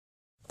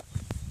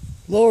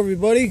Hello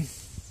everybody,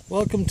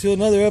 welcome to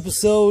another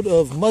episode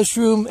of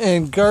Mushroom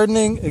and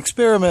Gardening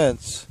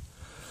Experiments.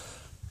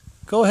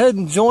 Go ahead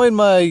and join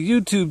my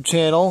YouTube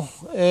channel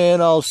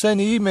and I'll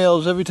send you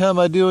emails every time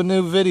I do a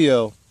new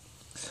video.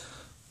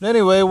 But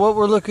anyway, what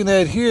we're looking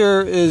at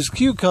here is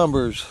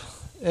cucumbers,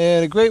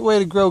 and a great way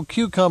to grow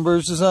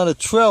cucumbers is on a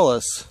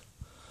trellis.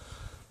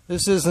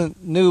 This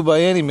isn't new by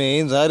any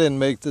means, I didn't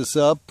make this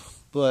up,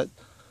 but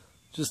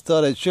just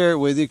thought I'd share it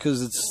with you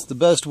because it's the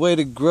best way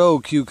to grow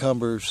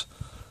cucumbers.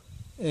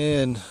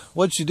 And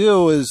what you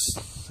do is,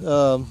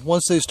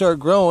 once they start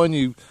growing,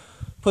 you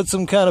put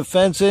some kind of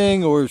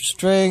fencing or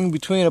string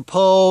between a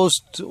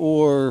post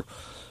or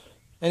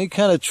any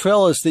kind of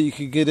trellis that you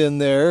could get in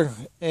there,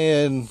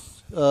 and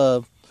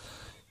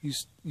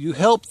you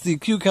help the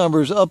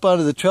cucumbers up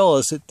onto the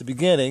trellis at the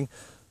beginning.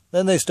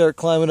 Then they start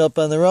climbing up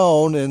on their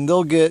own, and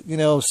they'll get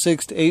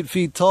 6 to 8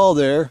 feet tall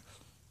there.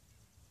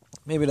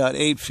 Maybe not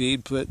 8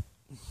 feet, but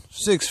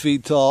 6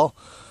 feet tall,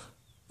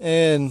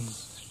 and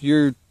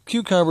your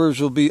cucumbers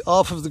will be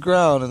off of the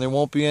ground and there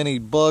won't be any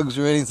bugs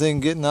or anything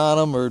getting on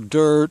them or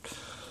dirt.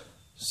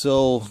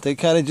 So they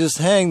kind of just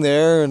hang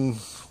there, and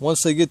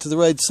once they get to the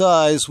right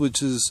size,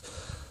 which is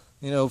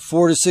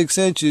 4 to 6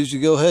 inches, you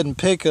go ahead and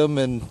pick them,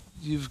 and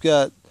you've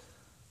got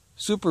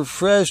super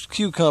fresh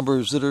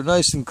cucumbers that are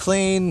nice and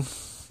clean,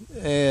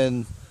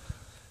 and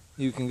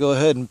you can go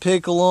ahead and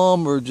pickle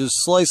them or just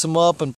slice them up and